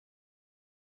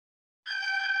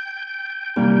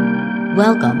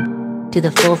Welcome to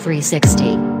the Full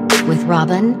 360 with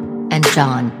Robin and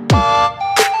John.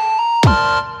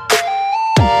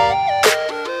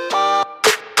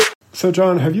 So,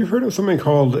 John, have you heard of something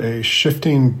called a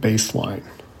shifting baseline?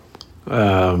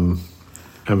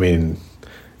 I mean,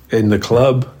 in the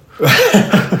club.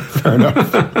 Fair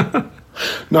enough.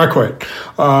 Not quite.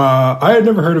 I had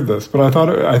never heard of this, but I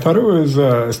thought it was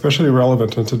especially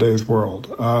relevant in today's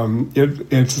world.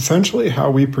 It's essentially how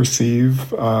we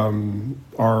perceive our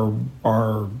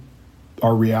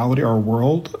reality, our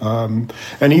world. An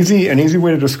easy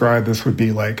way to describe this would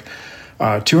be like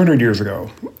 200 years ago.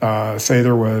 Say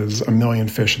there was 1 million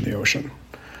fish in the ocean,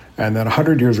 and then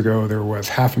 100 years ago there was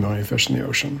 500,000 fish in the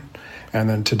ocean. And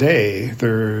then today,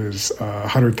 there's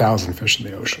 100,000 fish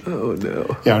in the ocean. Oh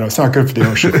no! Yeah, no, it's not good for the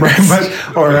ocean, right?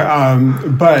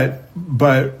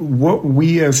 But what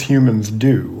we as humans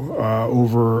do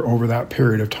over that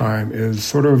period of time is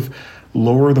sort of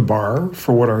lower the bar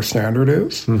for what our standard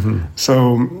is. Mm-hmm.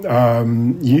 So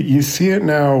you see it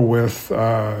now with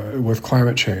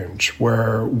climate change,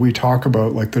 where we talk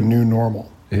about like the new normal,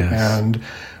 yes. And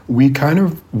we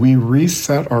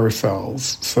reset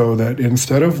ourselves so that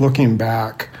instead of looking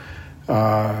back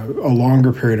a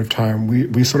longer period of time,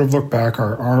 we sort of look back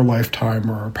our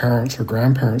lifetime or our parents' or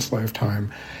grandparents'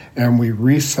 lifetime, and we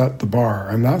reset the bar.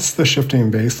 And that's the shifting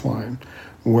baseline,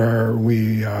 where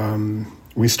we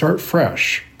start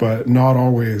fresh, but not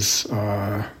always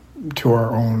to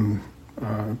our own,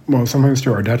 sometimes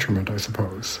to our detriment, I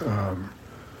suppose.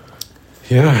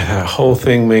 Yeah, that whole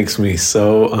thing makes me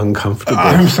so uncomfortable.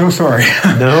 I'm so sorry.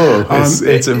 No,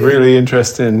 it's a really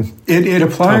interesting. It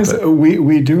applies. Topic.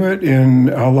 We do it in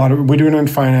we do it in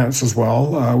finance as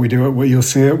well. We do it. You'll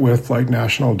see it with like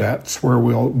national debts, where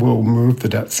we'll move the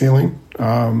debt ceiling.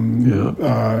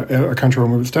 A country will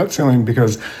move its debt ceiling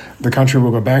because the country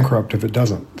will go bankrupt if it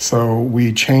doesn't. So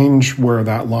we change where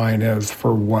that line is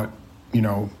for what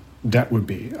debt would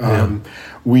be.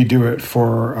 We do it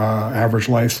for average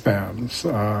lifespans.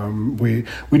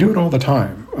 We do it all the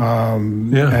time.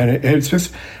 And it's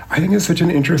just, I think it's such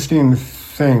an interesting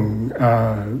thing.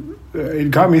 It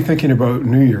got me thinking about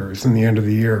New Year's and the end of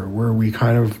the year, where we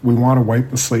want to wipe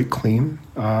the slate clean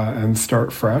and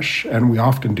start fresh. And we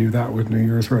often do that with New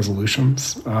Year's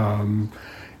resolutions. And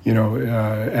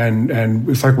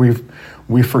it's like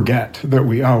we forget that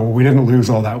we didn't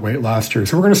lose all that weight last year,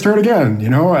 so we're going to start again,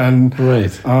 and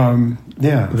right.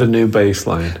 The new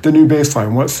baseline. The new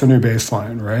baseline. What's the new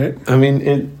baseline, right? I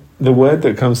mean, the word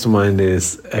that comes to mind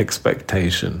is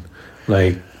expectation.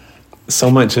 Like,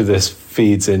 so much of this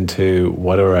feeds into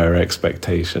what are our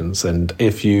expectations, and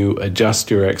if you adjust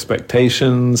your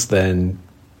expectations, then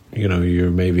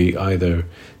you're maybe either,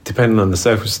 depending on the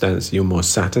circumstance, you're more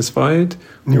satisfied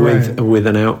with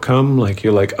an outcome. Like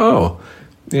you're like,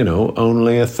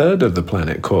 only a third of the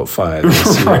planet caught fire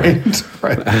this year.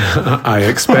 Right. I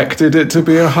expected it to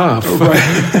be a half.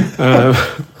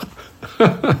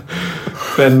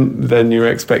 Then your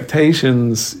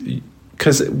expectations,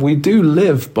 because we do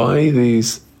live by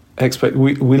these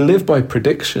we live by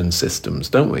prediction systems,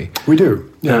 don't we? We do.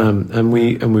 Yeah. And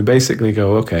we basically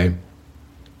go, okay,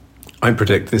 I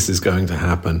predict this is going to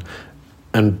happen,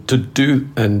 and to do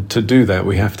that,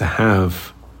 we have to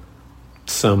have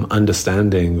some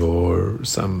understanding or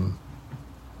some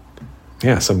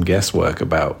guesswork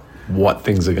about what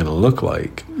things are going to look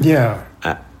like. Yeah.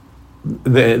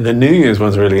 The New Year's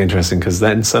one's really interesting, because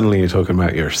then suddenly you're talking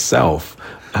about yourself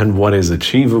and what is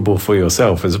achievable for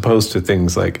yourself, as opposed to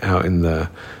things like out in the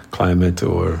climate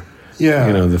or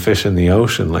the fish in the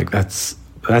ocean. Like that's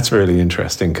really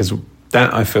interesting, because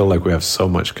that I feel like we have so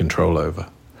much control over.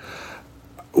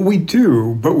 We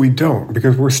do, but we don't,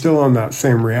 because we're still on that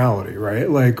same reality, right?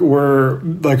 I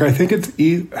think it's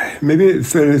maybe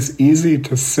it's easy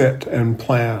to sit and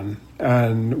plan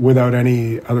and without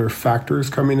any other factors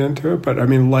coming into it. But I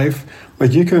mean, life,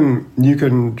 like you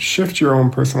can shift your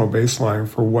own personal baseline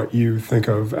for what you think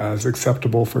of as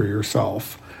acceptable for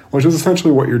yourself, which is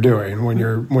essentially what you're doing when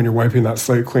you're wiping that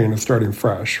slate clean and starting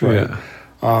fresh, right? Yeah.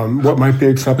 What might be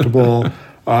acceptable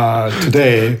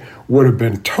today would have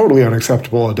been totally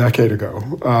unacceptable a decade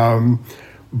ago.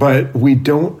 But we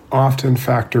don't often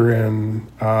factor in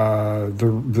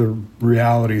the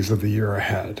realities of the year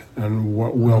ahead and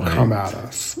what will come at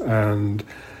us. And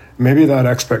maybe that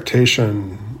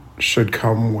expectation should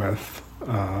come with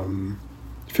a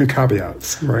few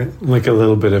caveats, right? Like a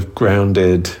little bit of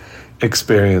grounded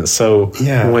experience. So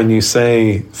when you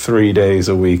say 3 days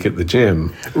a week at the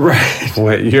gym, right,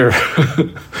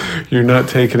 you're not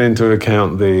taking into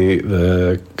account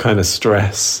the kind of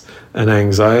stress and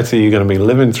anxiety you're going to be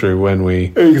living through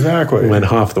when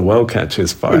half the world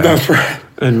catches fire. That's right.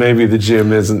 And maybe the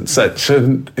gym isn't such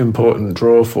an important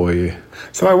draw for you.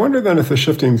 So I wonder then if the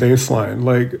shifting baseline,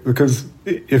 because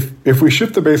if we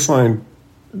shift the baseline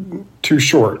too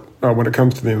short when it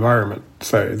comes to the environment,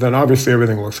 say, then obviously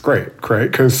everything looks great,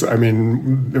 right? Because, I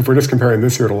mean, if we're just comparing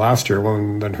this year to last year, well,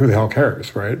 then who the hell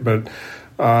cares, right? But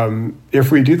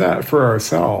if we do that for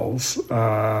ourselves,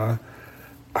 I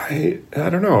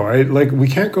don't know. We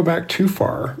can't go back too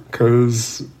far,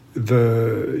 because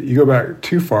you go back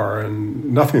too far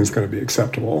and nothing's going to be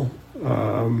acceptable.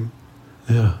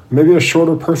 Maybe a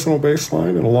shorter personal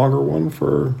baseline and a longer one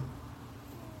for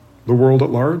the world at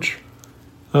large.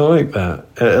 I like that.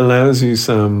 It allows you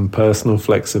some personal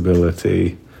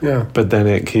flexibility, but then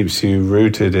it keeps you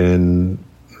rooted in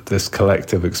this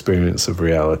collective experience of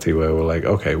reality where we're like,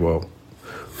 okay, well,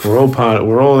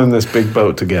 we're all in this big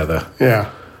boat together. Yeah.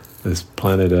 This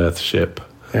planet Earth ship.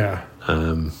 Yeah.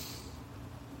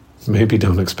 Maybe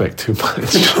don't expect too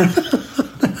much.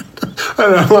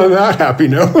 And on that happy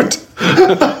note.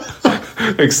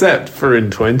 Except for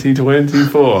in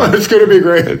 2024. It's going to be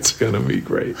great. It's going to be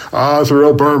great. It's a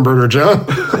real barn burner, John.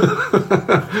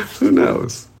 Who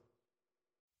knows?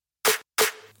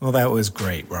 Well, that was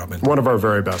great, Robin. One of our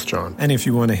very best, John. And if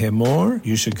you want to hear more,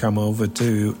 you should come over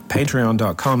to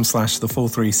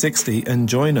patreon.com/thefull360 and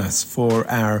join us for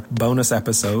our bonus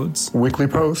episodes, weekly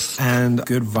posts, and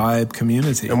good vibe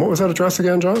community. And what was that address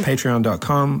again, John?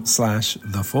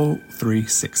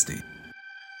 patreon.com/thefull360.